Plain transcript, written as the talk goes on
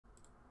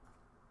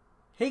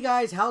Hey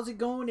guys, how's it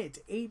going? It's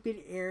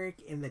 8-Bit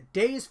Eric, and the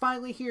day is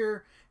finally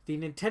here. The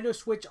Nintendo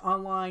Switch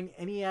Online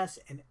NES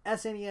and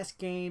SNES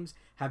games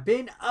have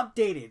been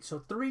updated. So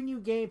 3 new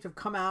games have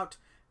come out.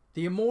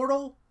 The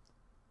Immortal,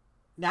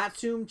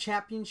 Natsume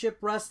Championship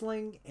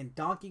Wrestling, and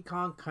Donkey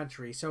Kong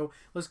Country. So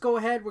let's go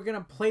ahead. We're going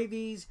to play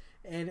these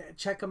and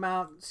check them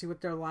out, see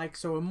what they're like.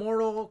 So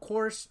Immortal, of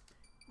course,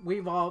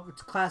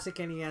 it's a classic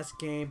NES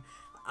game.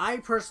 I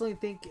personally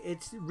think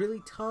it's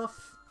really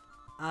tough.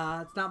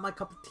 It's not my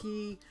cup of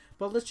tea,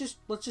 but let's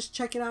just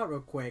check it out real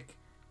quick.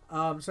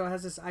 So it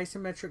has this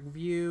isometric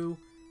view.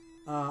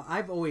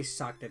 I've always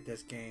sucked at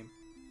this game.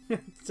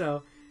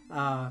 So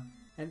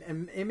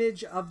an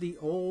image of the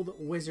old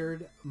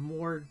wizard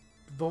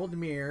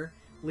Voldemir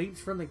leaps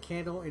from the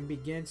candle and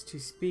begins to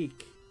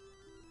speak.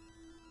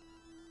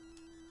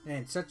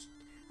 And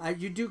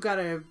you do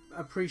gotta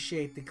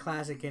appreciate the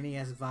classic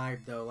NES vibe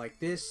though. Like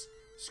this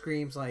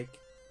screams like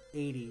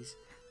 80s.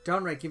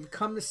 Dunrick, you've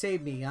come to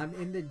save me. I'm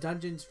in the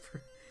dungeons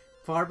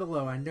far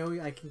below. I know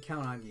I can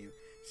count on you.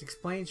 This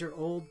explains your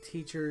old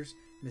teacher's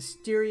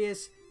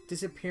mysterious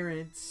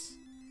disappearance.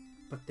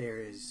 But there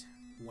is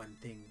one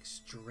thing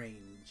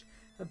strange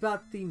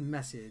about the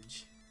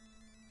message.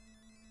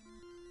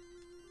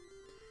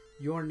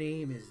 Your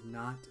name is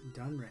not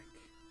Dunrick.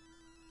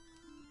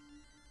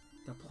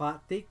 The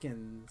plot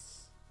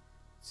thickens.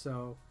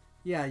 So,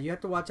 yeah, you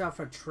have to watch out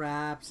for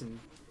traps,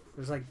 and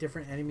there's like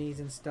different enemies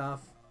and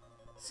stuff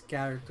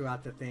scattered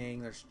throughout the thing.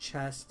 There's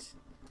chests.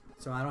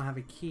 So I don't have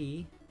a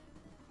key.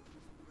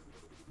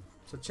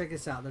 So check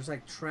this out. There's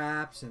like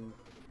traps and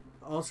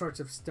all sorts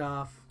of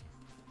stuff.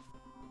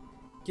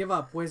 Give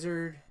up,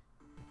 wizard.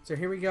 So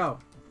here we go.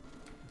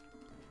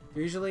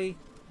 Usually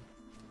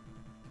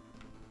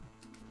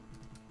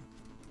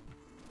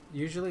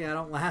I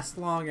don't last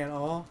long at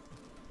all.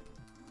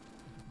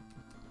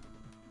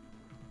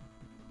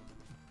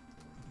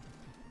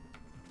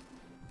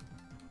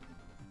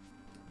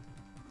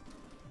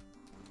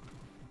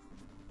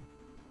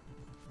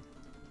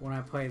 When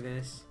I play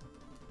this.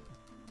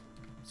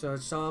 So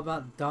it's all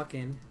about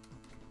ducking.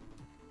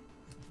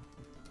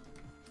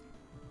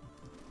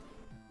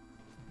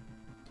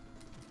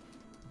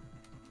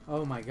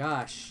 Oh my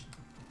gosh.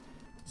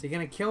 Is he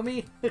gonna kill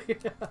me?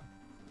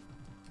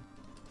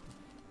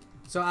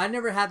 So I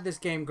never had this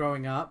game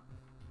growing up,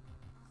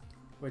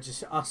 which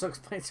is also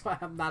explains why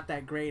I'm not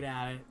that great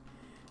at it.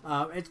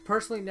 It's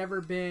personally never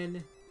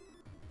been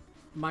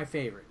my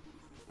favorite.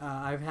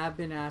 I have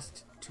been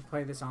asked to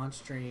play this on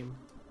stream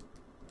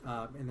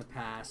in the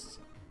past.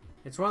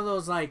 It's one of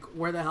those like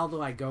where the hell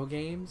do I go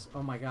games.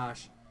 Oh my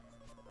gosh,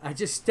 I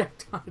just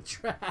stepped on a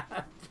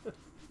trap.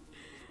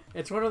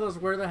 It's one of those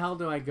where the hell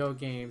do I go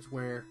games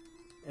where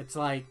it's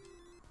like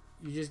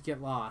you just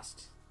get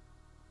lost.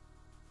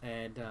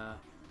 And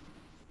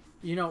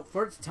you know,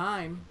 for its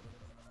time,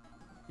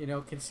 you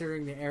know,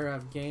 considering the era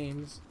of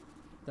games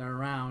that are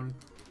around,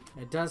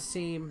 it does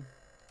seem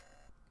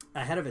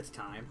ahead of its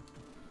time.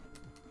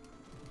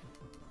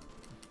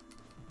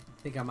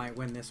 I think I might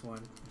win this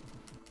one.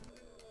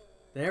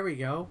 There we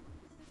go.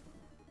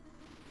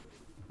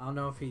 I don't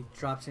know if he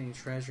drops any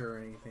treasure or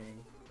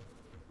anything.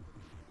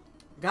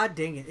 God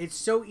dang it. It's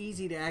so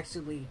easy to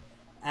accidentally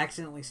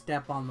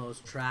step on those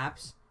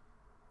traps.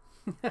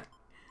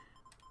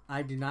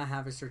 I do not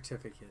have a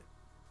certificate.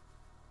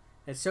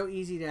 It's so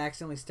easy to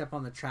accidentally step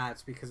on the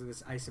traps because of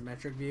this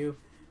isometric view.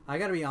 I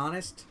gotta be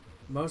honest,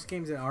 most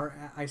games that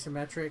are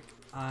isometric,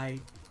 I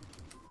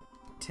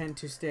tend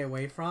to stay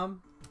away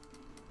from.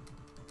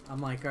 I'm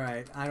like, all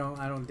right, I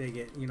don't dig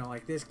it. You know,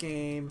 like this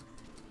game,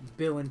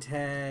 Bill and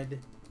Ted.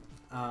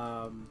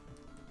 What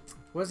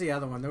was the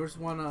other one? There was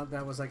one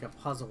that was like a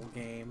puzzle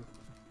game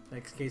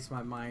that escapes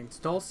my mind.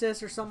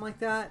 Stolcis or something like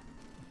that.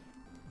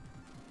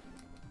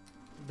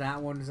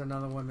 That one is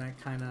another one that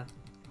kind of.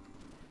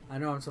 I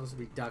know I'm supposed to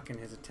be ducking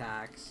his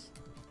attacks.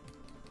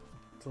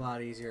 It's a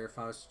lot easier if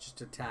I was just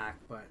attack,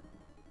 but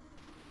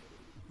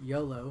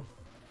YOLO.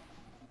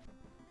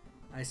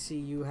 I see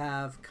you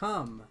have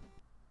come.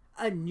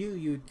 I knew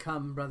you'd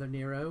come, Brother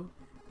Nero.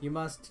 You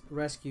must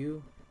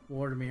rescue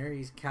Voldemir.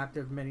 He's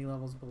captive many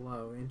levels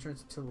below.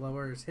 Entrance to the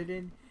lower is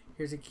hidden.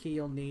 Here's a key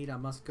you'll need. I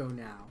must go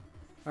now.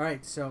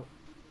 Alright, so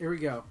here we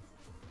go.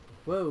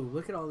 Whoa,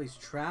 look at all these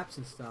traps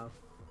and stuff.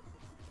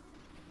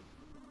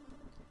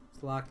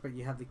 It's locked, but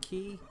you have the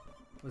key.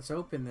 Let's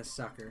open this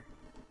sucker.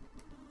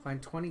 Find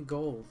 20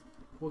 gold.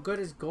 What good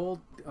is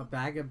gold? A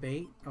bag of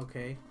bait?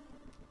 Okay.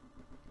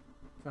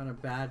 Found a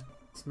bad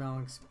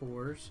smelling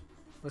spores.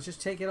 Let's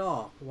just take it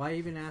all. Why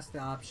even ask the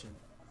option?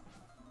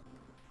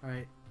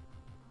 Alright.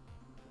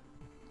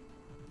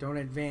 Don't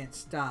advance.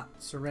 Stop.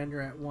 Surrender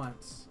at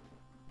once.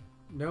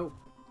 Nope.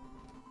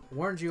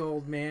 Warned you,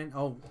 old man.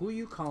 Oh, who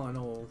you calling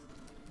old?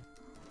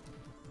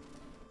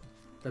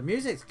 The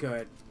music's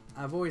good.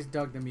 I've always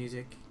dug the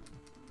music.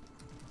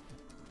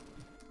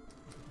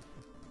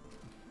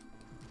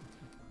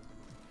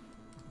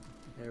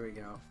 There we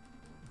go.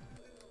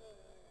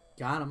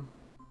 Got him.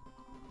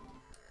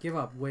 Give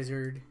up,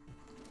 wizard.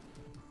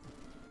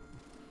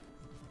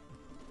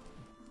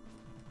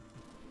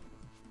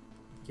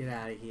 Get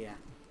out of here.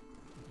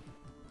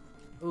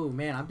 Oh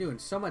man, I'm doing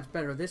so much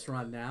better this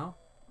run now.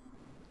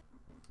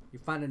 You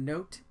find a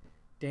note.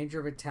 Danger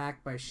of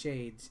attack by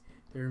shades.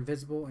 They're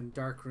invisible in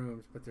dark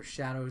rooms, but their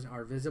shadows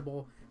are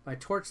visible by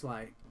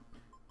torchlight.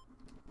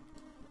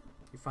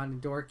 You find a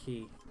door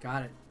key.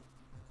 Got it.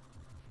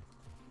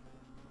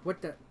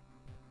 What the...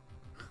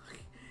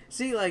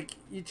 See, like,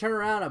 you turn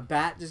around, a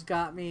bat just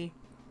got me.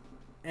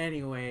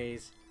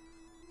 Anyways.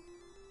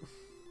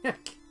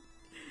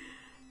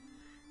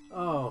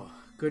 Oh,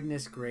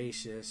 goodness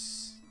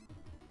gracious.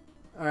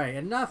 Alright,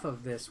 enough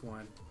of this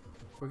one.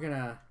 We're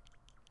gonna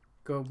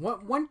go...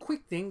 One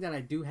quick thing that I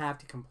do have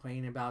to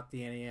complain about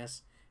the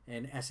NES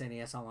and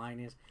SNES Online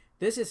is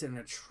this is an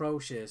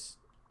atrocious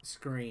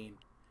screen.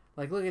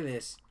 Like, look at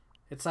this.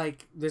 It's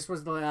like, this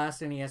was the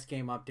last NES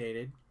game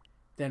updated.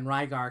 Then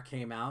Rygar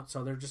came out,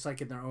 so they're just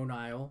like in their own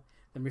aisle.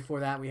 Then before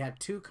that, we had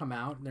 2 come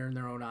out, and they're in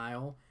their own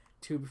aisle.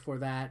 2 before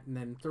that, and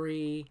then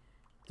 3,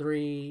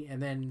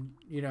 and then,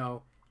 you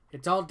know,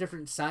 it's all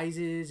different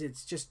sizes.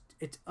 It's just,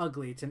 it's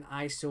ugly. It's an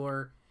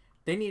eyesore.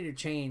 They need to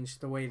change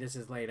the way this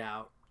is laid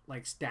out,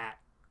 like stat.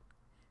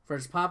 For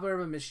as popular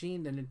of a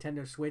machine the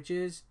Nintendo Switch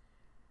is,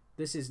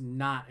 this is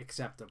not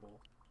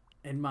acceptable,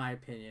 in my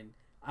opinion.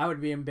 I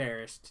would be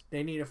embarrassed.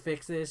 They need to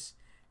fix this,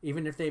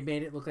 even if they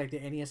made it look like the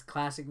NES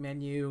Classic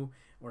menu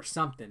or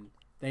something.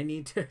 They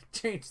need to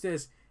change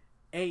this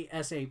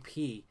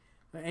ASAP.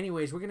 But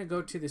anyways, we're going to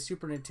go to the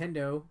Super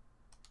Nintendo,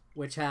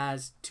 which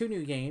has 2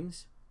 new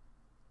games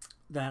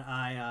that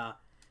I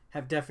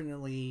have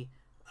definitely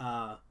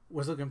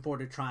was looking forward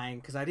to trying,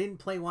 because I didn't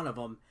play one of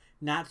them.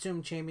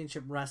 Natsume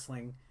Championship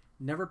Wrestling.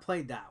 Never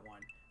played that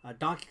one.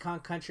 Donkey Kong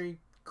Country,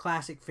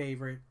 classic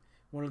favorite.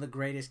 One of the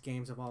greatest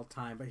games of all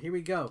time. But here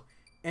we go.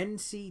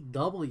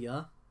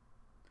 NCW.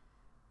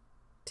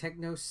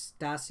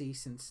 Technostasi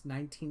since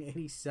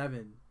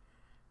 1987.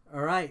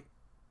 Alright.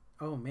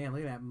 Oh man,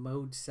 look at that.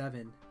 Mode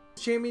 7.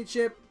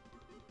 Championship.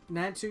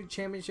 Natsume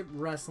Championship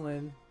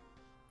Wrestling.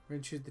 We're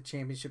going to choose the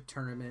championship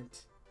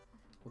tournament.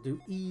 We'll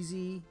do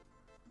easy.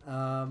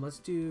 Let's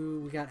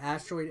do... We got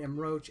Asteroid, M.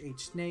 Roach,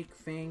 H. Snake,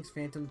 Fangs,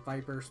 Phantom,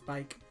 Viper,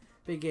 Spike,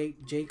 Big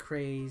 8, J.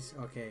 Craze.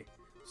 Okay.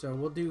 So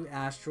we'll do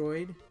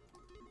Asteroid.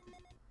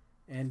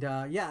 And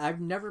yeah,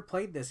 I've never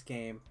played this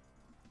game.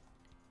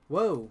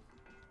 Whoa.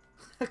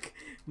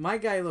 My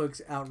guy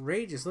looks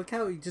outrageous. Look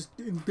how he just...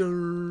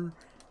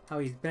 How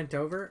he's bent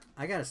over.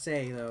 I gotta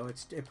say, though,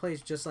 it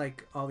plays just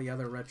like all the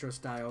other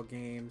retro-style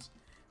games.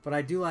 But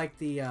I do like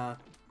the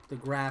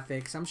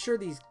graphics. I'm sure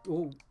these...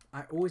 Oh,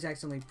 I always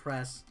accidentally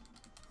press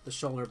the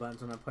shoulder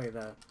buttons when I play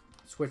the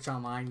Switch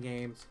Online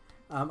games.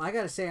 I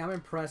gotta say, I'm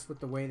impressed with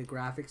the way the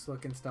graphics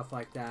look and stuff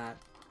like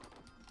that.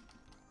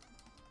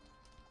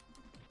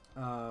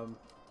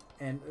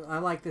 And I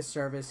like this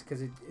service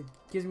because it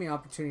gives me an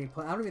opportunity to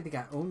play. I don't even think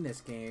I own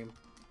this game.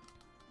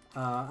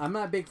 I'm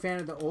not a big fan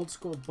of the old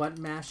school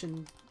button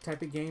mashing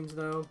type of games,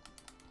 though.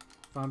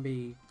 If I'm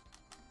being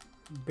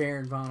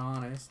Baron Von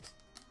honest.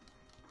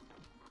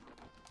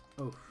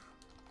 Oof.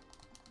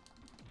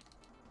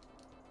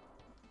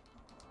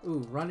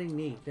 Ooh, running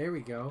knee. There we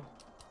go.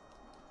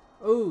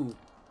 Ooh,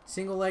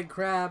 single leg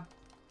crab.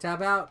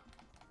 Tap out.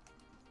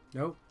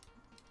 Nope.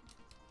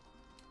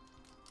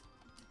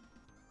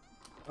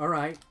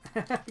 Alright.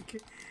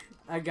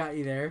 I got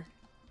you there.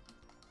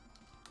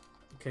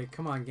 Okay,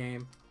 come on,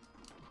 game.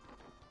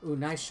 Ooh,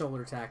 nice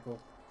shoulder tackle.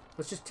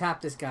 Let's just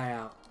tap this guy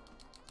out.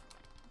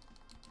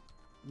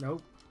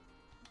 Nope.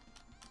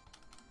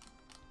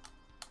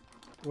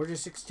 We're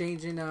just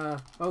exchanging,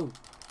 oh,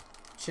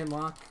 chin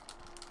lock.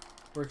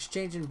 We're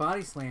exchanging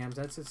body slams.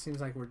 That's what it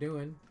seems like we're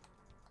doing.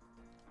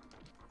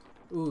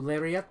 Ooh,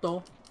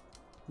 lariato.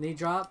 Knee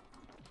drop.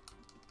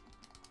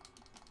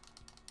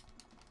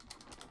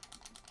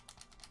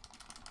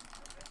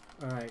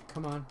 Alright,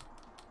 come on.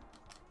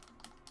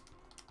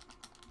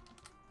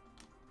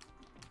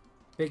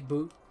 Big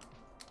boot.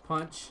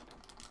 Punch.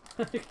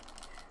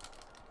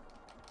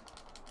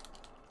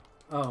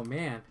 Oh,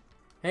 man.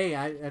 Hey,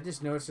 I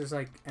just noticed there's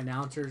like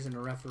announcers and a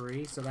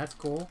referee, so that's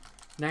cool.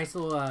 Nice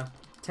little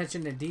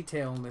attention to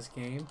detail in this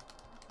game.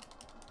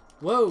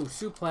 Whoa,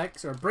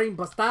 suplex or brain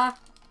buster.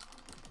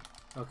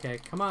 Okay,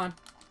 come on.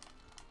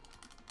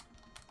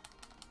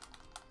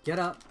 Get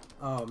up.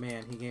 Oh,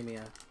 man, he gave me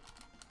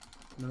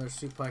another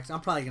suplex.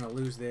 I'm probably going to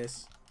lose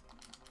this.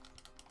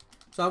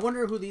 So I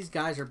wonder who these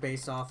guys are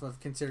based off of,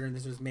 considering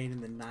this was made in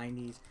the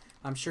 90s.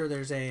 I'm sure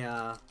there's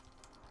a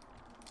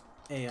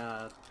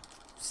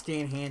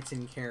Stan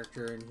Hansen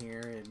character in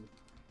here and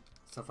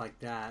stuff like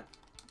that.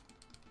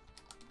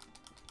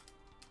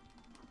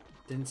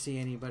 Didn't see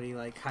anybody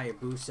like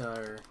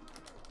Hayabusa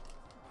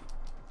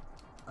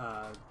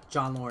or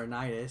John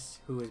Laurinaitis,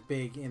 who was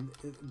big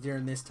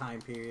during this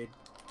time period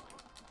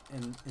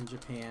in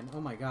Japan. Oh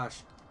my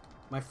gosh,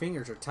 my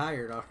fingers are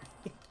tired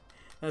already.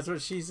 That's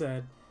what she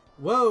said.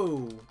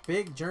 Whoa,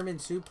 big German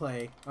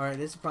suplex. All right,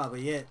 this is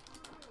probably it.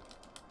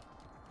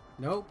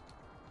 Nope,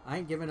 I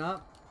ain't giving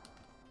up.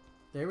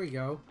 There we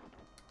go.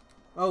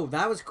 Oh,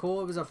 that was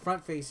cool. It was a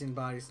front-facing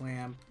body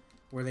slam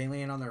where they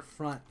land on their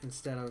front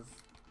instead of...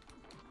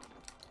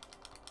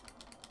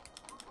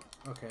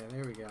 Okay,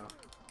 there we go.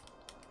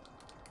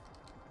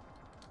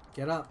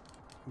 Get up,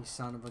 you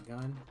son of a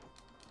gun.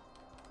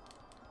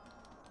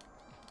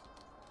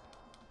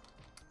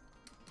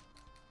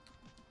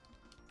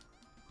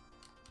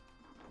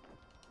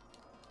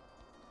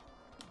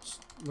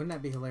 Wouldn't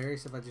that be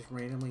hilarious if I just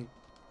randomly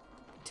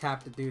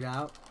tapped the dude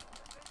out?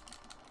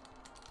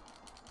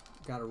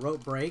 Got a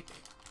rope break.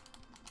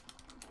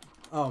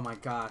 Oh my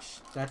gosh.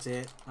 That's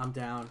it. I'm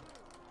down.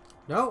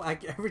 No,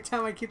 every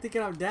time I keep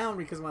thinking I'm down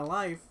because of my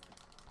life,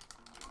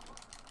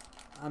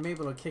 I'm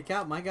able to kick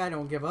out. My guy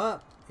don't give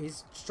up.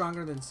 He's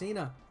stronger than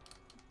Cena.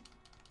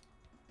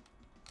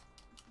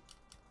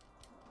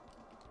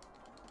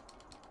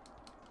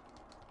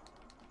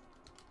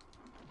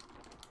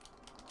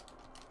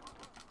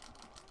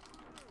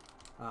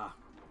 Ah.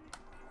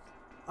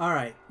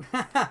 Alright.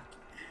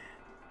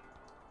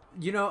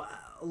 You know,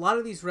 a lot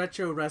of these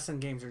retro wrestling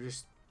games are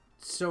just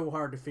so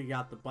hard to figure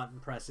out the button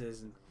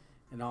presses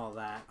and all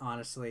that.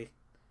 Honestly,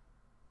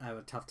 I have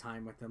a tough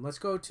time with them. Let's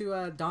go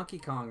to Donkey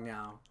Kong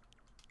now.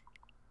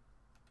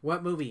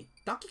 What movie?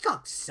 Donkey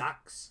Kong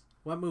sucks.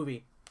 What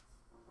movie?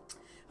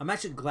 I'm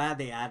actually glad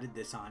they added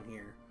this on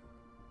here.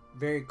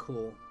 Very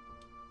cool.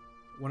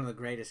 One of the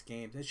greatest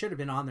games. It should have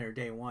been on there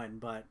day one,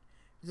 but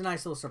it was a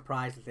nice little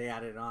surprise that they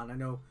added it on. I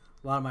know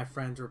a lot of my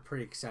friends were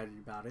pretty excited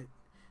about it.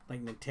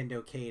 Like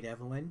Nintendo Kate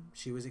Evelyn.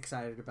 She was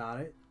excited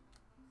about it.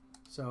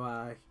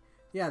 So,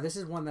 yeah, this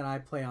is one that I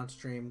play on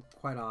stream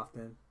quite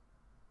often.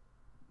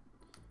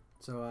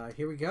 So,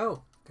 here we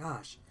go.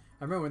 Gosh,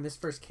 I remember when this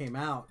first came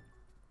out.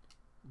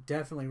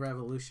 Definitely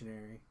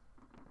revolutionary.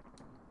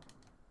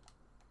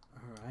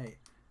 Alright.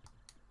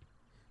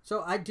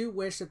 So, I do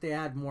wish that they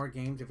had more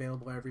games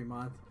available every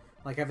month.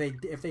 Like, if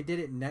they did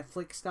it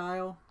Netflix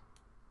style,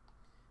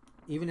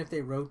 even if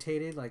they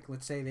rotated, like,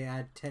 let's say they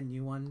add 10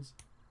 new ones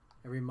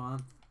every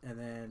month, and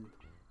then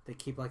they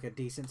keep, like, a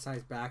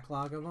decent-sized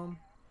backlog of them,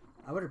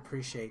 I would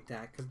appreciate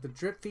that, because the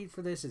drip feed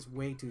for this is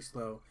way too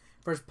slow.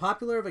 For as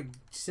popular of a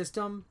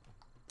system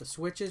the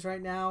Switch is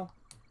right now,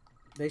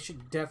 they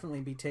should definitely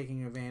be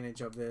taking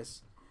advantage of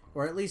this.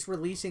 Or at least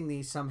releasing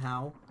these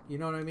somehow. You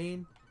know what I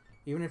mean?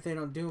 Even if they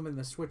don't do them in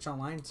the Switch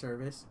Online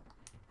service,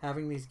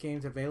 having these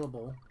games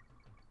available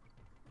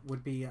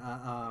would be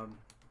a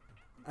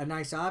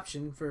nice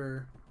option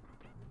for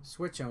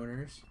Switch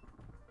owners.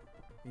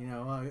 You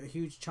know, a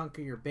huge chunk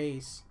of your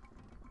base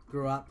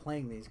grew up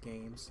playing these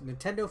games.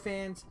 Nintendo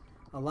fans,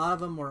 a lot of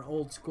them were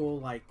old school,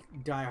 like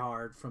Die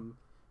Hard from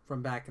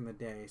back in the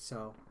day.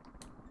 So,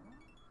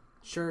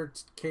 sure,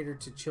 it's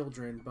catered to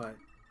children, but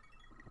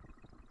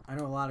I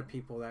know a lot of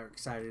people that are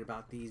excited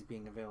about these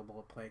being available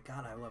to play.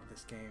 God, I love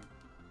this game.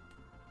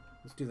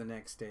 Let's do the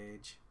next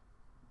stage.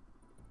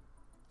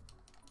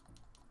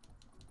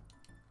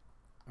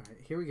 Alright,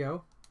 here we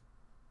go.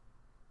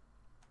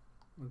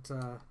 Let's,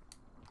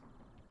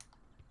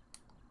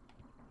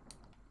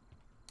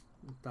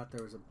 thought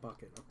there was a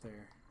bucket up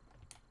there.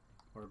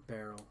 Or a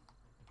barrel.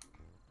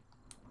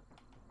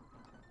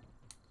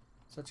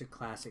 Such a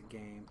classic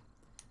game.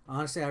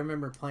 Honestly, I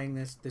remember playing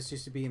this. This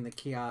used to be in the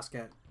kiosk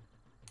at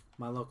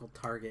my local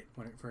Target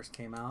when it first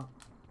came out.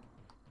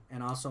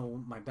 And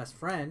also, my best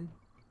friend,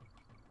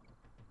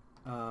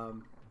 at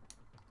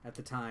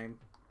the time,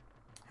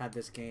 had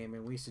this game,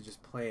 and we used to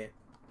just play it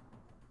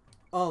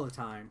all the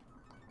time.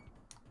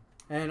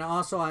 And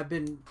also, I've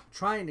been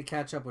trying to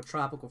catch up with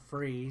Tropical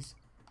Freeze.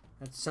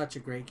 That's such a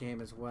great game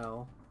as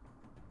well.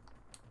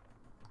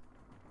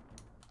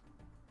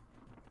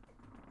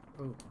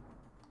 Oh,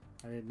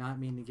 I did not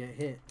mean to get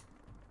hit.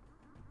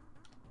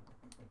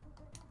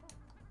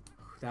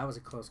 That was a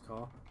close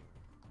call.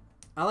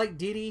 I like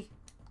Diddy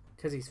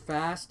because he's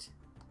fast,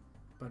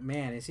 but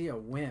man, is he a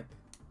wimp.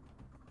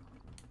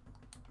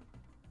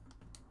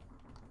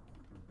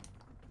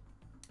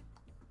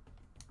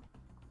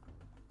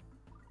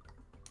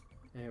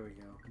 There we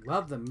go.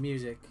 Love the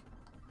music.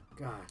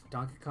 God,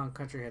 Donkey Kong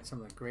Country had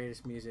some of the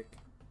greatest music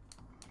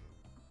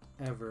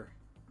ever.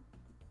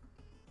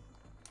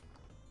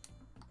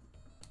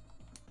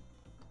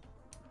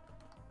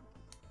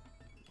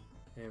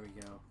 There we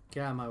go.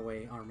 Get out of my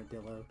way,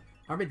 Armadillo.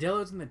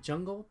 Armadillo's in the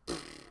jungle?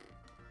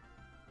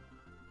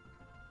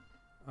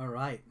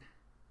 Alright.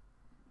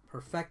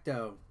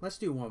 Perfecto. Let's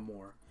do one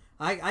more.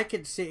 I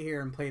could sit here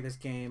and play this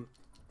game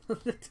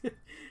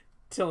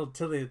till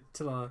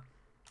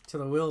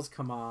the wheels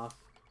come off.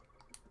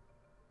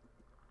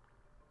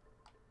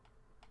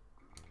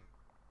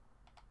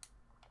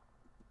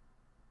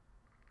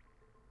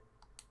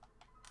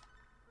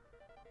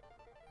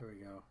 Here we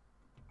go.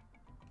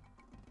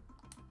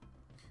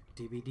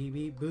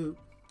 DB boop.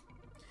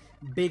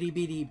 Bitty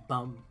bitty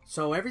bum.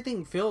 So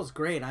everything feels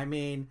great. I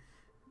mean,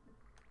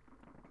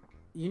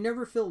 you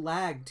never feel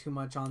lag too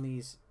much on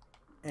these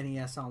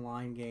NES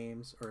Online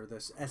games or the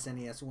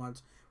SNES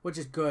ones, which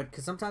is good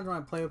because sometimes when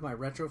I play with my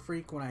Retro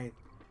Freak when I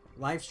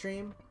live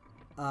stream,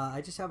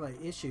 I just have an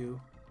issue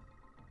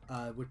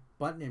with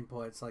button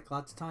inputs. Like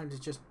lots of times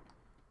it's just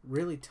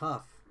really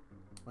tough.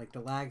 Like the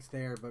lag's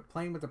there, but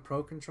playing with the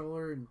Pro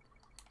Controller and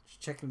just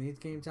checking these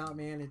games out,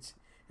 man, it's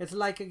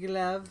like a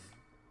glove.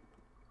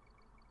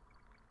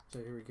 So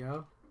here we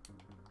go.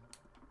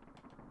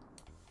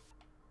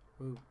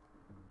 Ooh,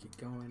 keep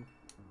going.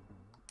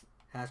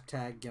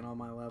 Hashtag get on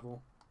my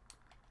level.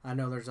 I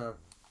know there's a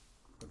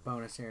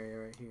bonus area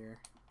right here.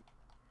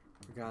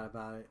 Forgot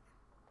about it.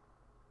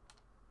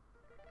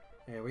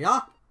 There we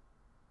are.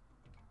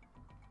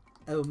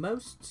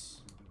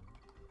 Almost.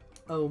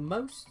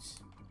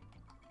 Almost.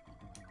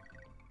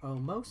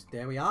 Almost.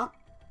 There we are.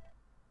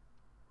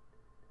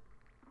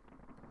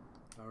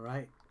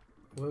 Alright.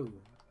 Whoa.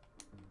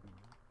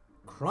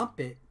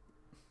 Crumpet.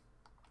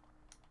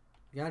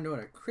 You gotta know what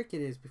a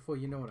cricket is before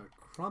you know what a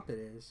crumpet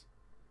is.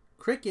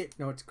 Cricket?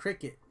 No, it's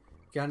cricket.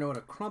 You gotta know what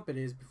a crumpet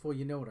is before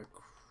you know what a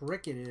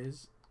cricket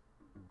is.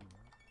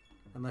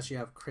 Unless you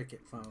have a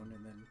cricket phone,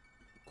 and then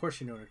of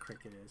course you know what a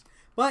cricket is.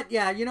 But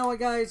yeah, you know what,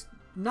 guys?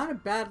 Not a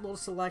bad little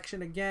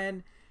selection.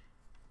 Again,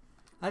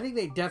 I think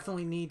they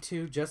definitely need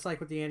to, just like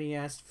with the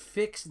NES,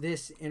 fix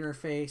this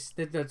interface.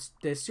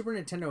 The Super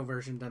Nintendo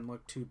version doesn't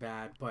look too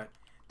bad, but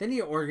they need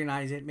to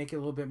organize it, make it a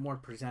little bit more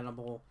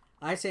presentable.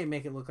 I say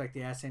make it look like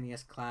the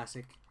SNES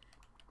Classic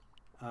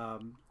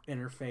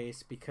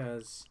interface,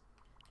 because,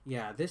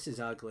 yeah, this is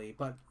ugly.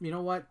 But you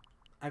know what?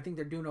 I think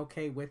they're doing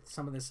okay with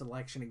some of the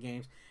selection of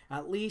games,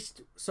 at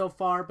least so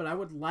far. But I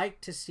would like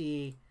to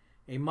see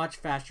a much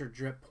faster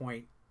drip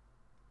point.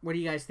 What do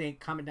you guys think?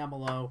 Comment down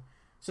below.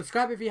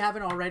 Subscribe if you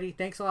haven't already.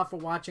 Thanks a lot for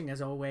watching,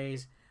 as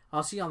always.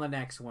 I'll see you on the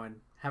next one.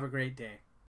 Have a great day.